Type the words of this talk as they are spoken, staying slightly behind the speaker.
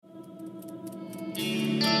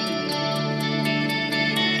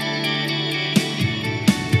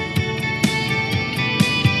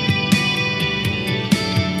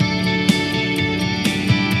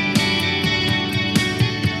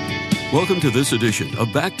Welcome to this edition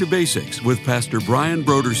of Back to Basics with Pastor Brian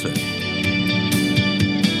Brodersen.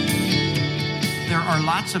 There are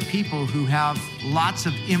lots of people who have lots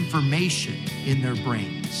of information in their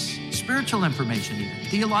brains, spiritual information even,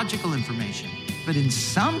 theological information. But in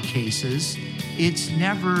some cases, it's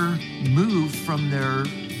never moved from their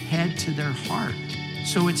head to their heart.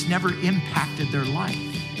 So it's never impacted their life.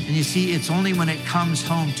 And you see, it's only when it comes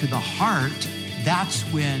home to the heart, that's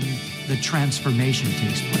when the transformation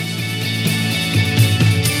takes place.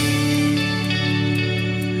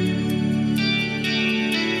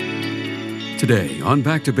 Today on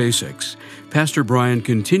Back to Basics, Pastor Brian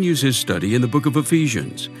continues his study in the book of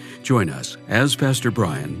Ephesians. Join us as Pastor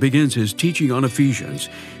Brian begins his teaching on Ephesians,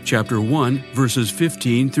 chapter 1, verses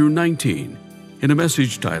 15 through 19, in a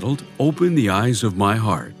message titled, Open the Eyes of My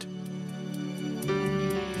Heart.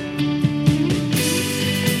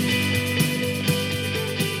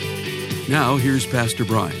 Now, here's Pastor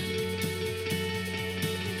Brian.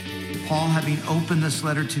 Paul, having opened this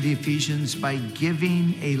letter to the Ephesians by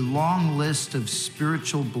giving a long list of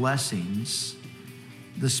spiritual blessings,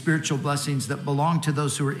 the spiritual blessings that belong to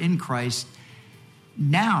those who are in Christ,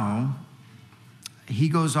 now he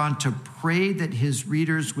goes on to pray that his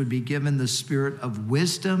readers would be given the spirit of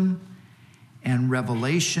wisdom and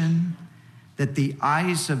revelation, that the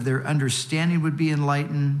eyes of their understanding would be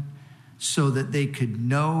enlightened, so that they could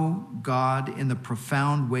know God in the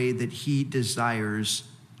profound way that he desires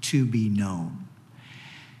to be known.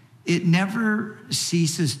 It never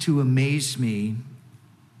ceases to amaze me,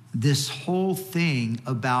 this whole thing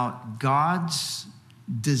about God's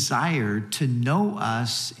desire to know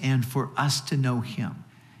us and for us to know him.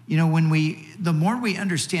 You know, the more we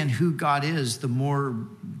understand who God is, the more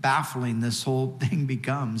baffling this whole thing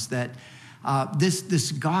becomes, that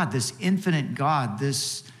this God, this infinite God,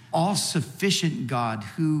 this all-sufficient God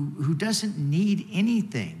who doesn't need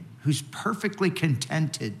anything, who's perfectly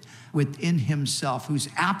contented within himself, who's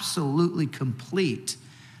absolutely complete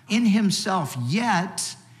in himself,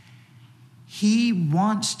 yet he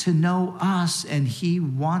wants to know us and he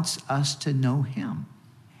wants us to know him.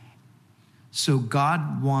 So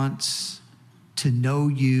God wants to know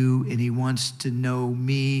you and he wants to know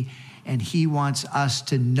me and he wants us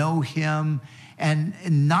to know him, and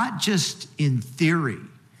not just in theory.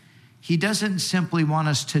 He doesn't simply want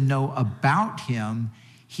us to know about him.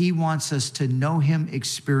 He wants us to know him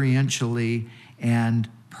experientially and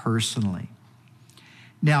personally.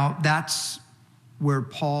 Now, that's where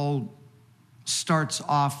Paul starts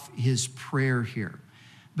off his prayer here.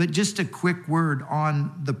 But just a quick word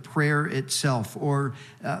on the prayer itself, or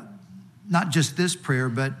not just this prayer,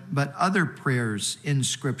 but other prayers in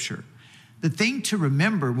Scripture. The thing to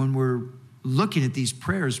remember when we're looking at these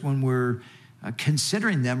prayers, when we're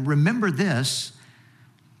considering them, remember this: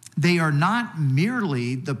 they are not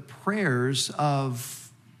merely the prayers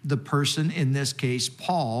of the person, in this case,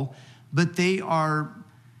 Paul, but they are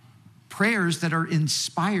prayers that are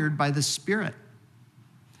inspired by the Spirit.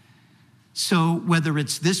 So whether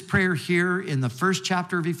it's this prayer here in the first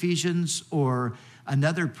chapter of Ephesians, or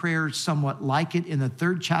another prayer somewhat like it in the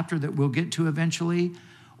third chapter that we'll get to eventually,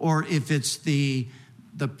 or if it's the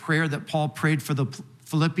prayer that Paul prayed for the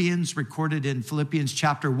Philippians, recorded in Philippians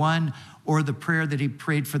chapter 1, or the prayer that he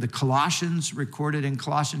prayed for the Colossians, recorded in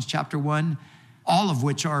Colossians chapter 1, all of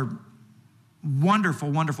which are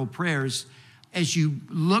wonderful, wonderful prayers. As you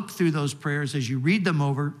look through those prayers, as you read them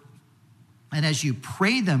over, and as you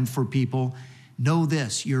pray them for people, know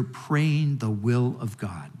this: you're praying the will of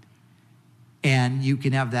God. And you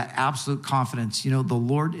can have that absolute confidence. You know, the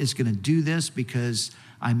Lord is going to do this because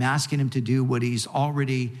I'm asking him to do what he's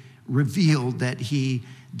already revealed that he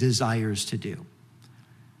desires to do.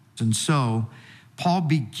 And so Paul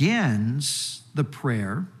begins the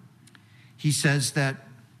prayer. He says that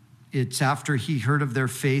it's after he heard of their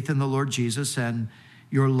faith in the Lord Jesus and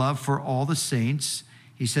your love for all the saints.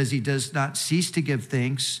 He says he does not cease to give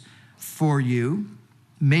thanks for you,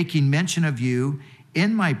 making mention of you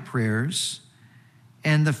in my prayers.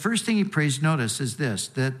 And the first thing he prays, notice, is this: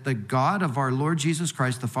 that the God of our Lord Jesus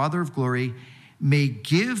Christ, the Father of glory, may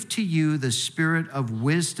give to you the spirit of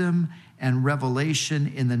wisdom and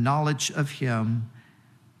revelation in the knowledge of him,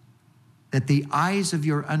 that the eyes of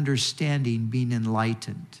your understanding being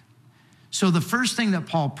enlightened. So the first thing that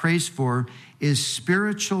Paul prays for is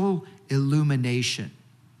spiritual illumination.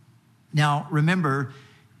 Now, remember,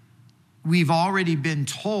 we've already been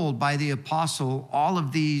told by the apostle all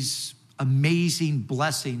of these amazing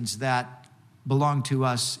blessings that belong to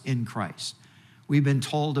us in Christ. We've been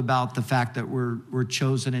told about the fact that we're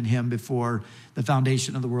chosen in him before the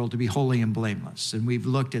foundation of the world to be holy and blameless. And we've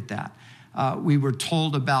looked at that. we were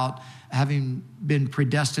told about having been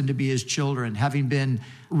predestined to be his children, having been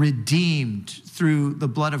redeemed through the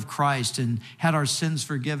blood of Christ and had our sins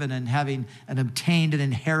forgiven and having obtained an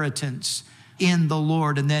inheritance in the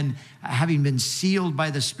Lord, and then having been sealed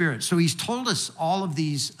by the Spirit. So he's told us all of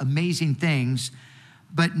these amazing things,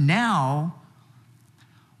 but now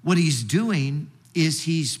what he's doing is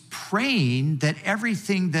he's praying that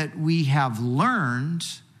everything that we have learned,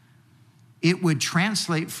 it would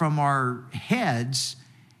translate from our heads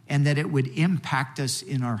and that it would impact us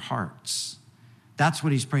in our hearts. That's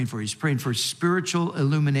what he's praying for. He's praying for spiritual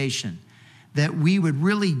illumination, that we would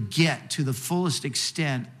really get to the fullest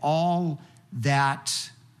extent all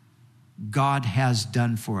that God has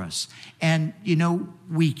done for us. And,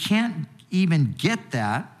 we can't even get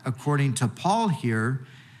that, according to Paul here,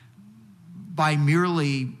 by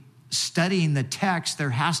merely studying the text. There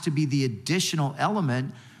has to be the additional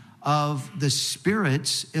element of the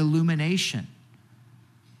Spirit's illumination.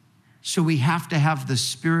 So we have to have the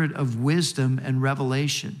spirit of wisdom and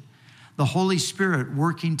revelation, the Holy Spirit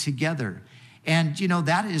working together. And,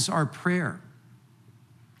 that is our prayer.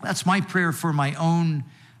 That's my prayer for my own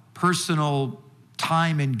personal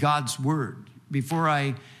time in God's word. Before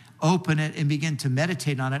I open it and begin to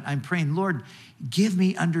meditate on it, I'm praying, Lord, give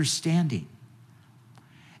me understanding.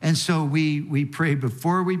 And so we pray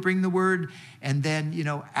before we bring the word, and then,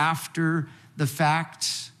 after the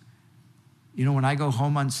fact, when I go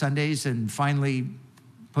home on Sundays and finally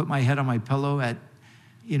put my head on my pillow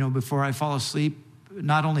before I fall asleep,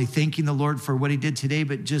 not only thanking the Lord for what he did today,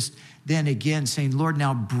 but just then again saying, Lord,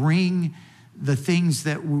 now bring the things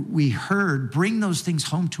that we heard, bring those things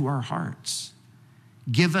home to our hearts.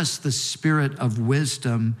 Give us the spirit of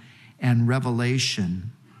wisdom and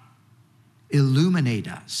revelation. Illuminate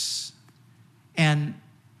us. And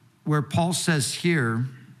where Paul says here,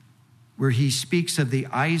 where he speaks of the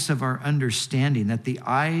eyes of our understanding, that the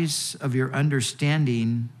eyes of your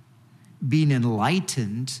understanding being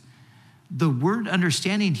enlightened, the word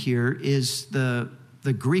understanding here is the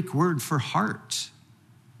Greek word for heart.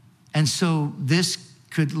 And so this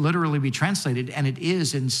could literally be translated, and it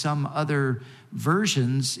is in some other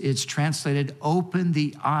versions, it's translated, open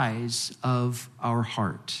the eyes of our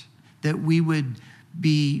heart. That we would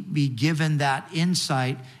be given that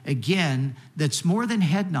insight, again, that's more than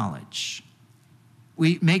head knowledge.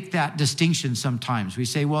 We make that distinction sometimes. We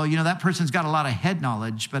say, well, that person's got a lot of head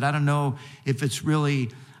knowledge, but I don't know if it's really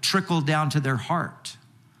trickled down to their heart.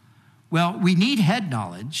 Well, we need head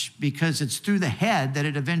knowledge because it's through the head that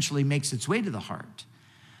it eventually makes its way to the heart.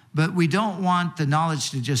 But we don't want the knowledge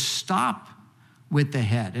to just stop with the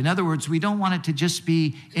head. In other words, we don't want it to just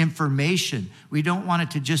be information. We don't want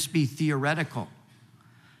it to just be theoretical.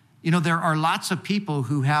 There are lots of people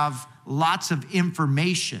who have lots of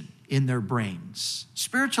information in their brains,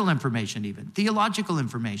 spiritual information even, theological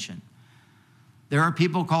information. There are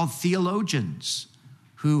people called theologians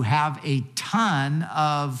who have a ton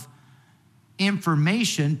of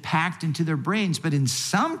information packed into their brains, but in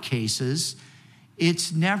some cases,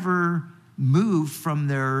 it's never moved from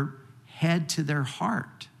their head to their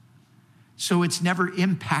heart. So it's never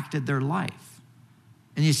impacted their life.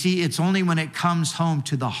 And you see, it's only when it comes home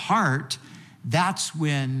to the heart, that's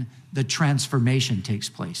when the transformation takes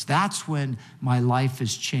place. That's when my life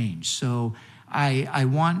is changed. So I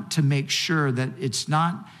want to make sure that it's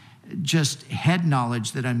not just head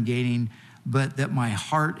knowledge that I'm gaining, but that my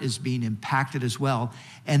heart is being impacted as well.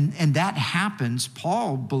 And that happens,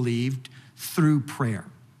 Paul believed, through prayer.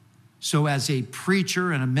 So as a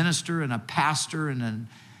preacher and a minister and a pastor and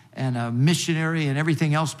a missionary and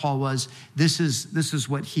everything else Paul was, this is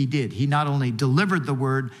what he did. He not only delivered the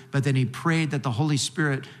word, but then he prayed that the Holy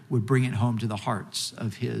Spirit would bring it home to the hearts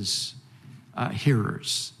of his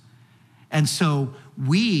hearers. And so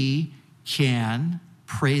we can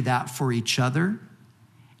pray that for each other,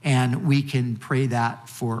 and we can pray that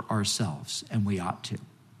for ourselves, and we ought to.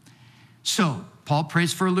 So Paul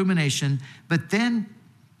prays for illumination, but then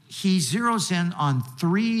he zeroes in on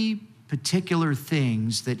three particular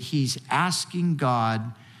things that he's asking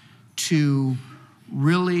God to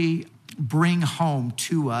really bring home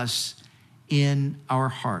to us in our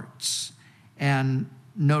hearts. And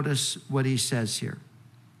notice what he says here.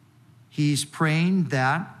 He's praying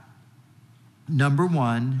that, number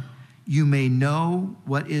one, you may know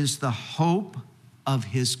what is the hope of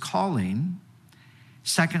his calling.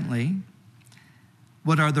 Secondly,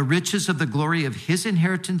 what are the riches of the glory of his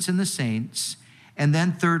inheritance in the saints? And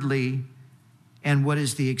then thirdly, and what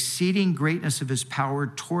is the exceeding greatness of his power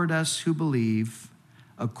toward us who believe,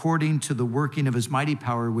 according to the working of his mighty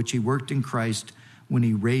power, which he worked in Christ when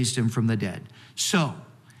he raised him from the dead. So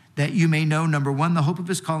that you may know, number one, the hope of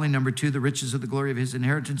his calling, number two, the riches of the glory of his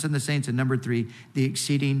inheritance in the saints, and number three, the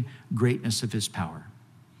exceeding greatness of his power.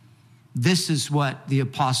 This is what the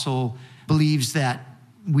apostle believes that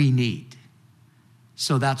we need.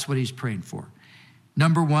 So that's what he's praying for.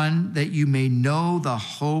 Number one, that you may know the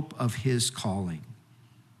hope of his calling.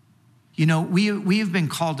 You know, we have been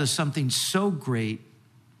called to something so great,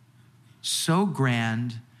 so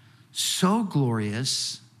grand, so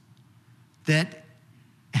glorious, that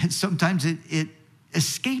sometimes it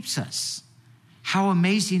escapes us how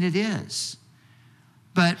amazing it is.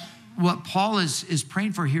 But what Paul is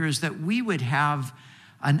praying for here is that we would have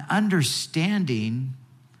an understanding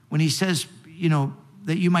when he says, you know,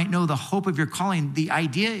 that you might know the hope of your calling. The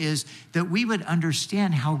idea is that we would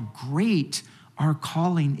understand how great our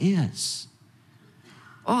calling is.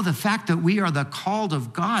 Oh, the fact that we are the called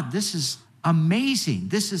of God, this is amazing.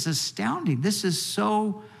 This is astounding. This is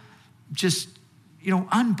so just, you know,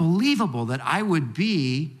 unbelievable that I would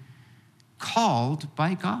be called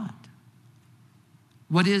by God.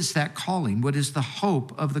 What is that calling? What is the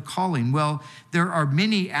hope of the calling? Well, there are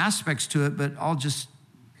many aspects to it, but I'll just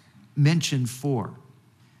mention four.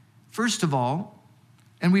 First of all,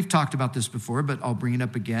 and we've talked about this before, but I'll bring it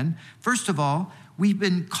up again. First of all, we've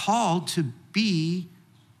been called to be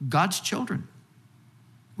God's children.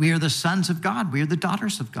 We are the sons of God. We are the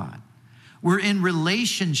daughters of God. We're in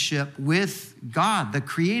relationship with God, the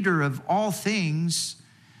creator of all things.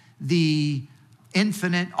 The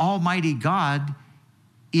infinite, almighty God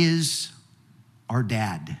is our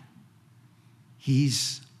dad.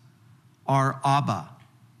 He's our Abba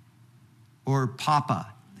or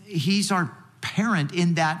Papa. He's our parent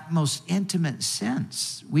in that most intimate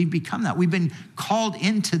sense. We've become that. We've been called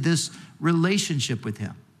into this relationship with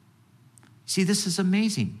him. See, this is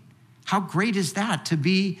amazing. How great is that to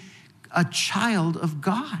be a child of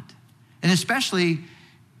God? And especially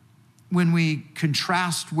when we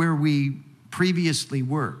contrast where we previously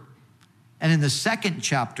were. And in the second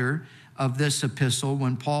chapter of this epistle,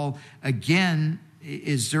 when Paul again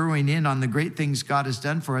is zeroing in on the great things God has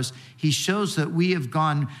done for us, he shows that we've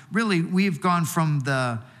gone from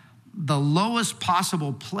the lowest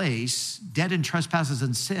possible place, dead in trespasses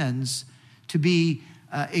and sins, to be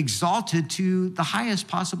exalted to the highest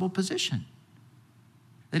possible position.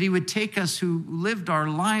 That he would take us who lived our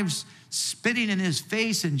lives spitting in his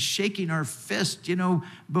face and shaking our fist,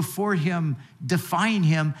 before him, defying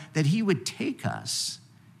him, that he would take us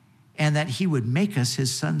and that he would make us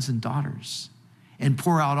his sons and daughters and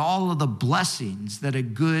pour out all of the blessings that a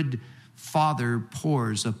good father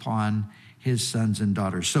pours upon his sons and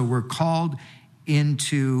daughters. So we're called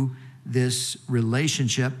into this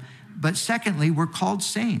relationship. But secondly, we're called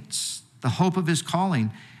saints. The hope of his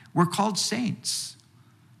calling, we're called saints.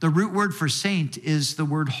 The root word for saint is the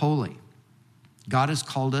word holy. God has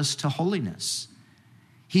called us to holiness.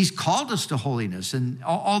 He's called us to holiness. And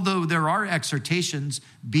although there are exhortations,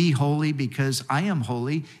 be holy because I am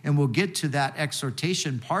holy, and we'll get to that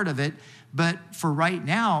exhortation part of it. But for right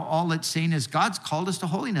now, all it's saying is God's called us to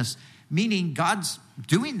holiness, meaning God's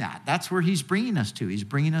doing that. That's where he's bringing us to. He's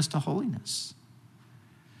bringing us to holiness.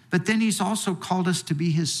 But then he's also called us to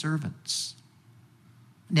be his servants.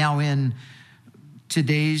 Now, in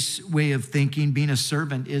today's way of thinking, being a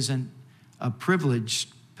servant isn't a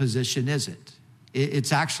privileged position, is it?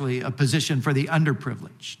 It's actually a position for the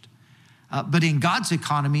underprivileged. But in God's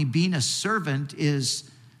economy, being a servant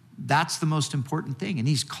that's the most important thing. And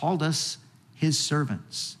he's called us his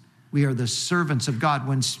servants. We are the servants of God.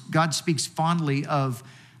 When God speaks fondly of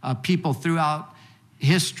people throughout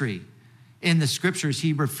history, in the scriptures,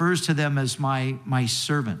 he refers to them as my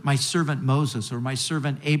servant Moses, or my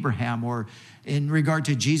servant Abraham, or in regard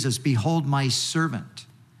to Jesus, behold my servant.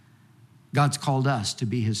 God's called us to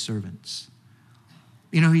be his servants.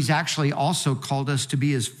 He's actually also called us to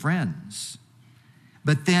be his friends.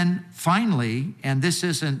 But then finally, and this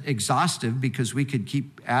isn't exhaustive because we could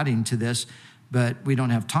keep adding to this, but we don't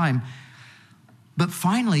have time. But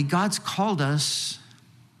finally, God's called us,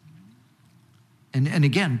 and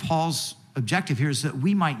again, Paul's objective here is that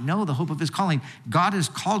we might know the hope of his calling. God has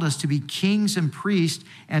called us to be kings and priests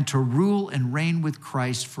and to rule and reign with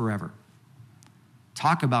Christ forever.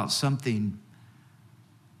 Talk about something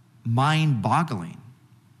mind-boggling.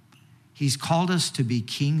 He's called us to be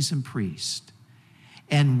kings and priests,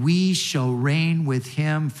 and we shall reign with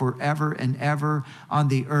him forever and ever on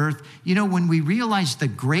the earth. When we realize the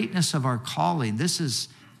greatness of our calling, this is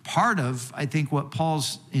part of, I think, what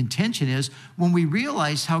Paul's intention is. When we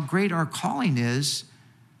realize how great our calling is,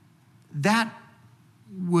 that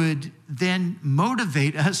would then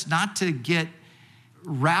motivate us not to get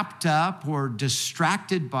wrapped up or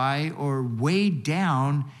distracted by or weighed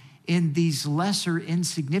down in these lesser,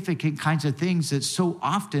 insignificant kinds of things that so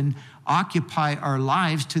often occupy our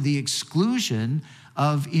lives to the exclusion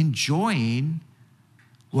of enjoying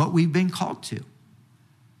what we've been called to.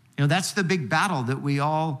 That's the big battle that we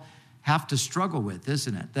all have to struggle with,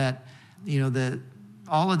 isn't it? That,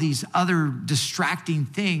 all of these other distracting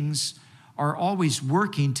things are always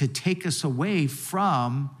working to take us away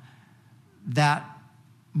from that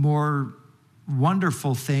more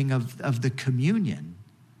wonderful thing of the communion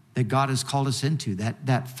that God has called us into,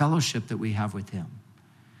 that fellowship that we have with him.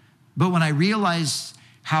 But when I realize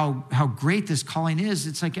how great this calling is,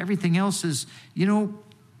 it's like everything else is,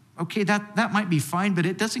 okay, that might be fine, but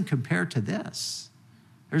it doesn't compare to this.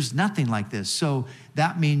 There's nothing like this. So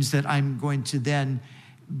that means that I'm going to then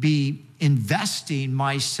be investing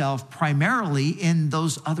myself primarily in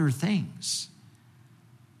those other things,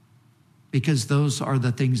 because those are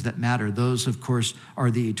the things that matter. Those, of course, are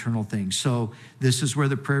the eternal things. So this is where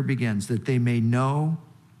the prayer begins, that they may know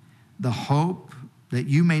the hope, that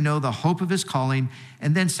you may know the hope of his calling.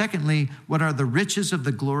 And then secondly, what are the riches of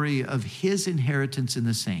the glory of his inheritance in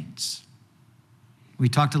the saints? We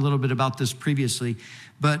talked a little bit about this previously,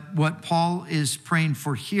 but what Paul is praying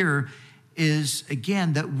for here is,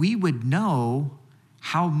 again, that we would know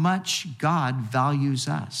how much God values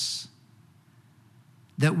us,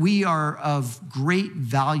 that we are of great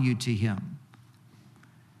value to him.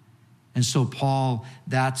 And so Paul,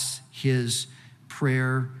 that's his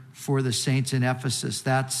prayer for the saints in Ephesus.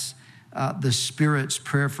 That's the Spirit's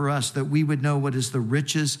prayer for us, that we would know what is the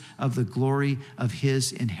riches of the glory of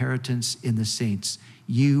his inheritance in the saints.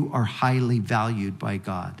 You are highly valued by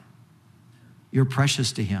God. You're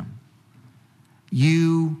precious to him.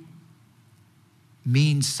 You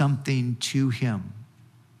mean something to him.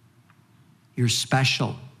 You're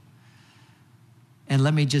special. And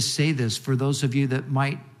let me just say this for those of you that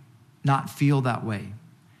might not feel that way.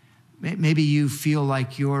 Maybe you feel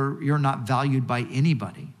like you're not valued by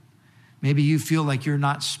anybody. Maybe you feel like you're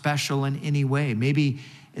not special in any way. Maybe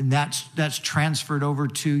that's transferred over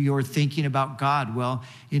to your thinking about God. Well,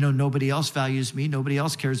 nobody else values me. Nobody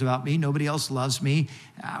else cares about me. Nobody else loves me.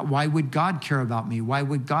 Why would God care about me? Why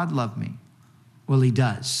would God love me? Well, he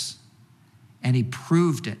does. And he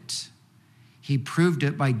proved it. He proved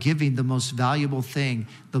it by giving the most valuable thing,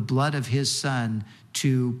 the blood of his son,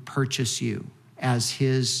 to purchase you as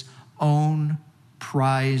his own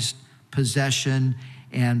prized possession.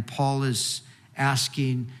 And Paul is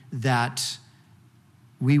asking that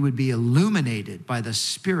we would be illuminated by the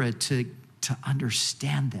Spirit to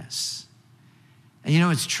understand this.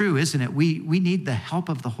 And it's true, isn't it? We need the help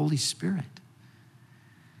of the Holy Spirit.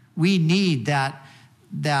 We need that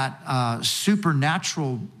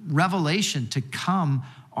supernatural revelation to come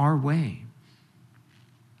our way,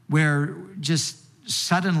 where just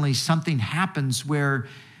suddenly something happens where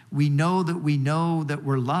we know that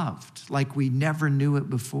we're loved like we never knew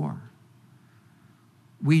it before.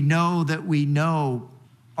 We know that we know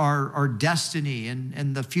our destiny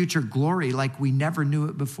and the future glory like we never knew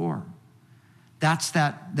it before. That's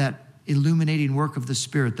that illuminating work of the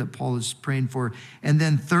Spirit that Paul is praying for. And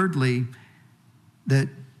then thirdly, that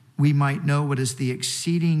we might know what is the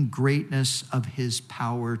exceeding greatness of his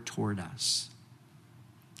power toward us.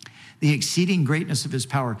 The exceeding greatness of his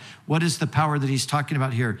power. What is the power that he's talking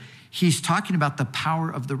about here? He's talking about the power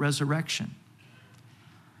of the resurrection.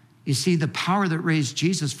 You see, the power that raised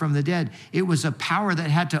Jesus from the dead, it was a power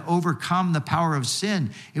that had to overcome the power of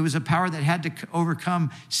sin. It was a power that had to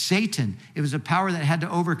overcome Satan. It was a power that had to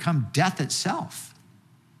overcome death itself.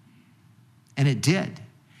 And it did.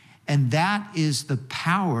 And that is the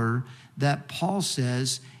power that Paul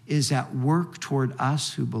says is at work toward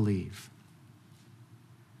us who believe.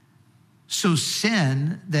 So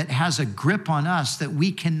sin that has a grip on us that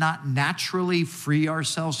we cannot naturally free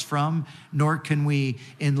ourselves from, nor can we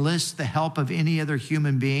enlist the help of any other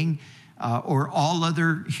human being or all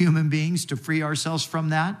other human beings to free ourselves from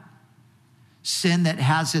that. Sin that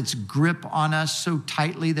has its grip on us so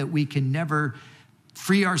tightly that we can never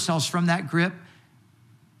free ourselves from that grip.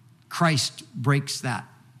 Christ breaks that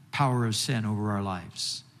power of sin over our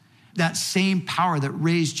lives. That same power that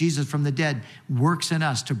raised Jesus from the dead works in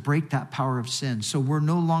us to break that power of sin. So we're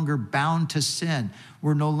no longer bound to sin.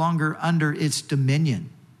 We're no longer under its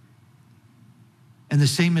dominion. And the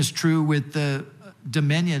same is true with the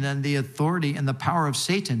dominion and the authority and the power of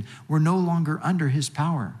Satan. We're no longer under his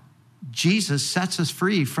power. Jesus sets us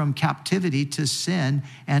free from captivity to sin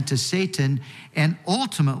and to Satan. And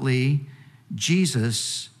ultimately,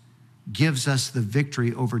 Jesus gives us the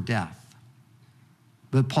victory over death.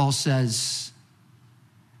 But Paul says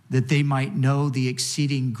that they might know the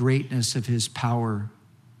exceeding greatness of his power,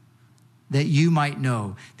 that you might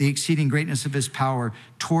know the exceeding greatness of his power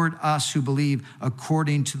toward us who believe,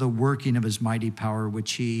 according to the working of his mighty power,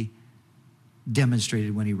 which he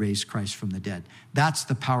demonstrated when he raised Christ from the dead. That's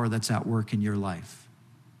the power that's at work in your life.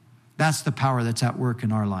 That's the power that's at work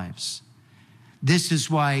in our lives. This is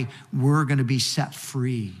why we're going to be set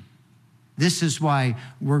free. This is why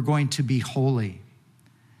we're going to be holy.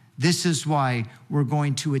 This is why we're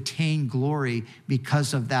going to attain glory,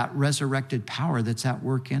 because of that resurrected power that's at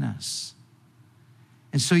work in us.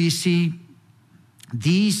 And so you see,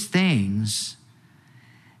 these things,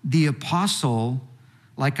 the apostle,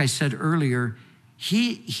 like I said earlier,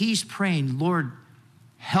 he's praying, Lord,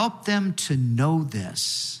 help them to know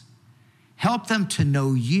this. Help them to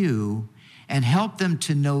know you, and help them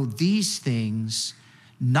to know these things,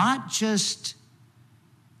 not just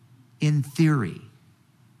in theory,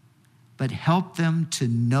 but help them to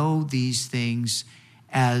know these things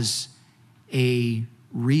as a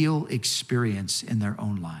real experience in their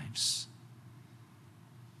own lives.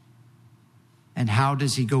 And how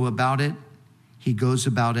does he go about it? He goes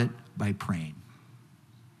about it by praying.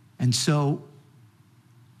 And so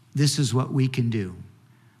this is what we can do.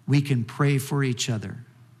 We can pray for each other.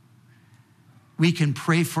 We can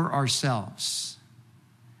pray for ourselves.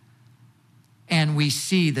 And we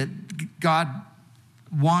see that God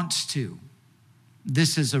wants to.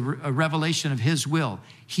 This is a revelation of his will.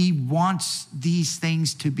 He wants these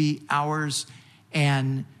things to be ours,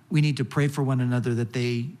 and we need to pray for one another that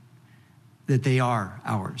they are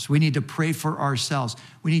ours. We need to pray for ourselves.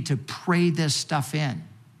 We need to pray this stuff in.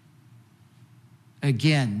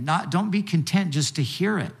 Again, don't be content just to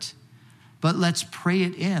hear it, but let's pray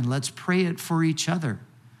it in. Let's pray it for each other.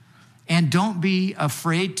 And don't be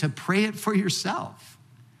afraid to pray it for yourself.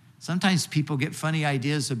 Sometimes people get funny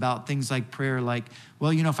ideas about things like prayer, like,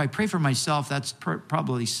 well, if I pray for myself, that's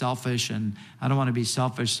probably selfish, and I don't want to be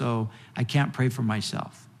selfish, so I can't pray for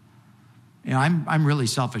myself. I'm really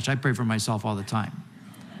selfish. I pray for myself all the time.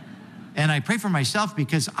 And I pray for myself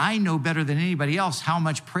because I know better than anybody else how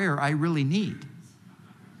much prayer I really need.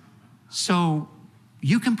 So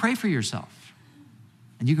you can pray for yourself,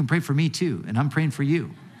 and you can pray for me too, and I'm praying for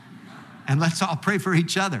you. And let's all pray for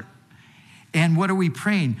each other. And what are we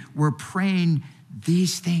praying? We're praying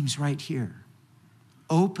these things right here.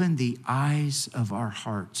 Open the eyes of our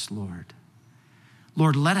hearts, Lord.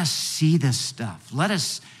 Lord, let us see this stuff. Let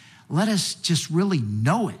us just really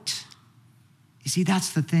know it. You see, that's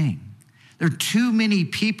the thing. There are too many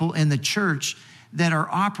people in the church that are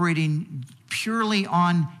operating purely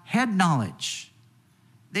on head knowledge.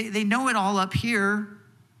 They know it all up here,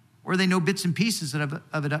 or they know bits and pieces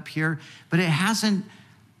of it up here, but it hasn't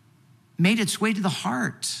made its way to the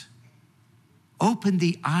heart. Open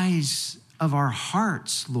the eyes of our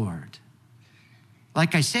hearts, Lord.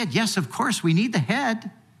 Like I said, yes, of course, we need the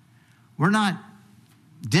head. We're not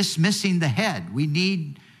dismissing the head. We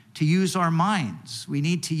need to use our minds. We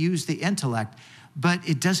need to use the intellect, but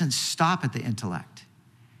it doesn't stop at the intellect.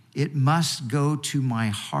 It must go to my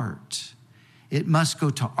heart. It must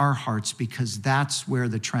go to our hearts, because that's where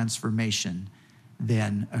the transformation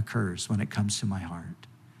then occurs, when it comes to my heart.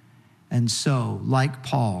 And so, like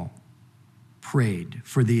Paul prayed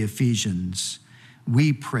for the Ephesians,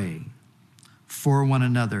 we pray for one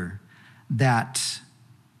another that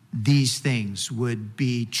these things would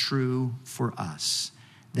be true for us,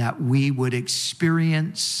 that we would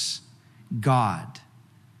experience God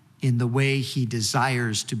in the way he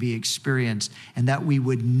desires to be experienced, and that we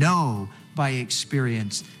would know by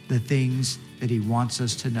experience the things that he wants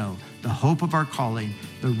us to know, the hope of our calling,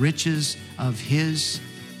 the riches of his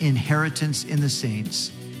inheritance in the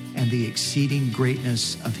saints, and the exceeding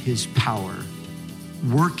greatness of his power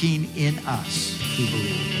working in us who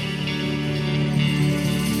believe.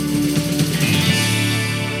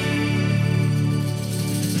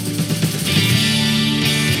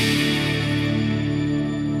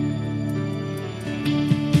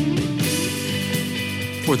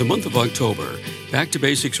 For the month of October, Back to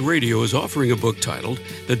Basics Radio is offering a book titled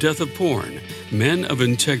The Death of Porn, Men of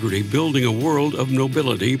Integrity Building a World of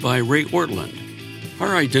Nobility by Ray Ortlund.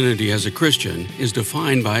 Our identity as a Christian is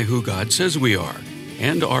defined by who God says we are,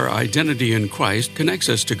 and our identity in Christ connects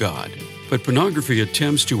us to God. But pornography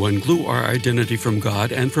attempts to unglue our identity from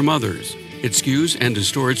God and from others. It skews and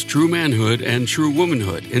distorts true manhood and true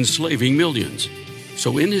womanhood, enslaving millions.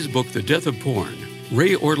 So in his book, The Death of Porn,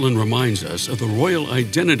 Ray Ortlund reminds us of the royal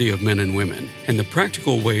identity of men and women and the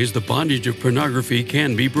practical ways the bondage of pornography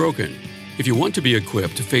can be broken. If you want to be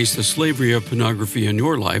equipped to face the slavery of pornography in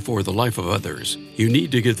your life or the life of others, you need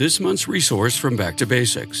to get this month's resource from Back to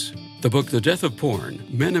Basics. The book The Death of Porn,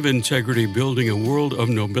 Men of Integrity Building a World of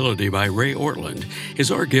Nobility by Ray Ortlund is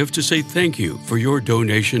our gift to say thank you for your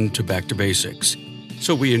donation to Back to Basics.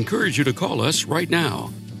 So we encourage you to call us right now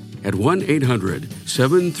at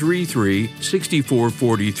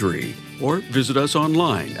 1-800-733-6443 or visit us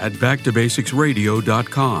online at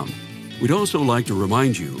backtobasicsradio.com. We'd also like to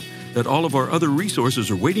remind you that all of our other resources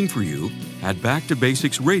are waiting for you at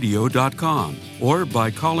backtobasicsradio.com or by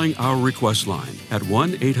calling our request line at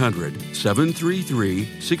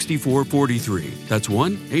 1-800-733-6443. That's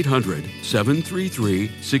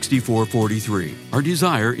 1-800-733-6443. Our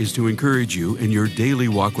desire is to encourage you in your daily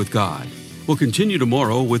walk with God. We'll continue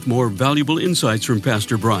tomorrow with more valuable insights from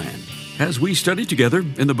Pastor Brian as we study together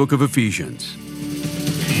in the book of Ephesians.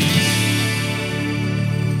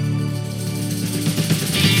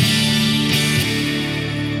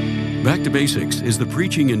 Back to Basics is the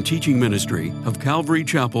preaching and teaching ministry of Calvary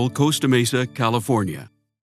Chapel, Costa Mesa, California.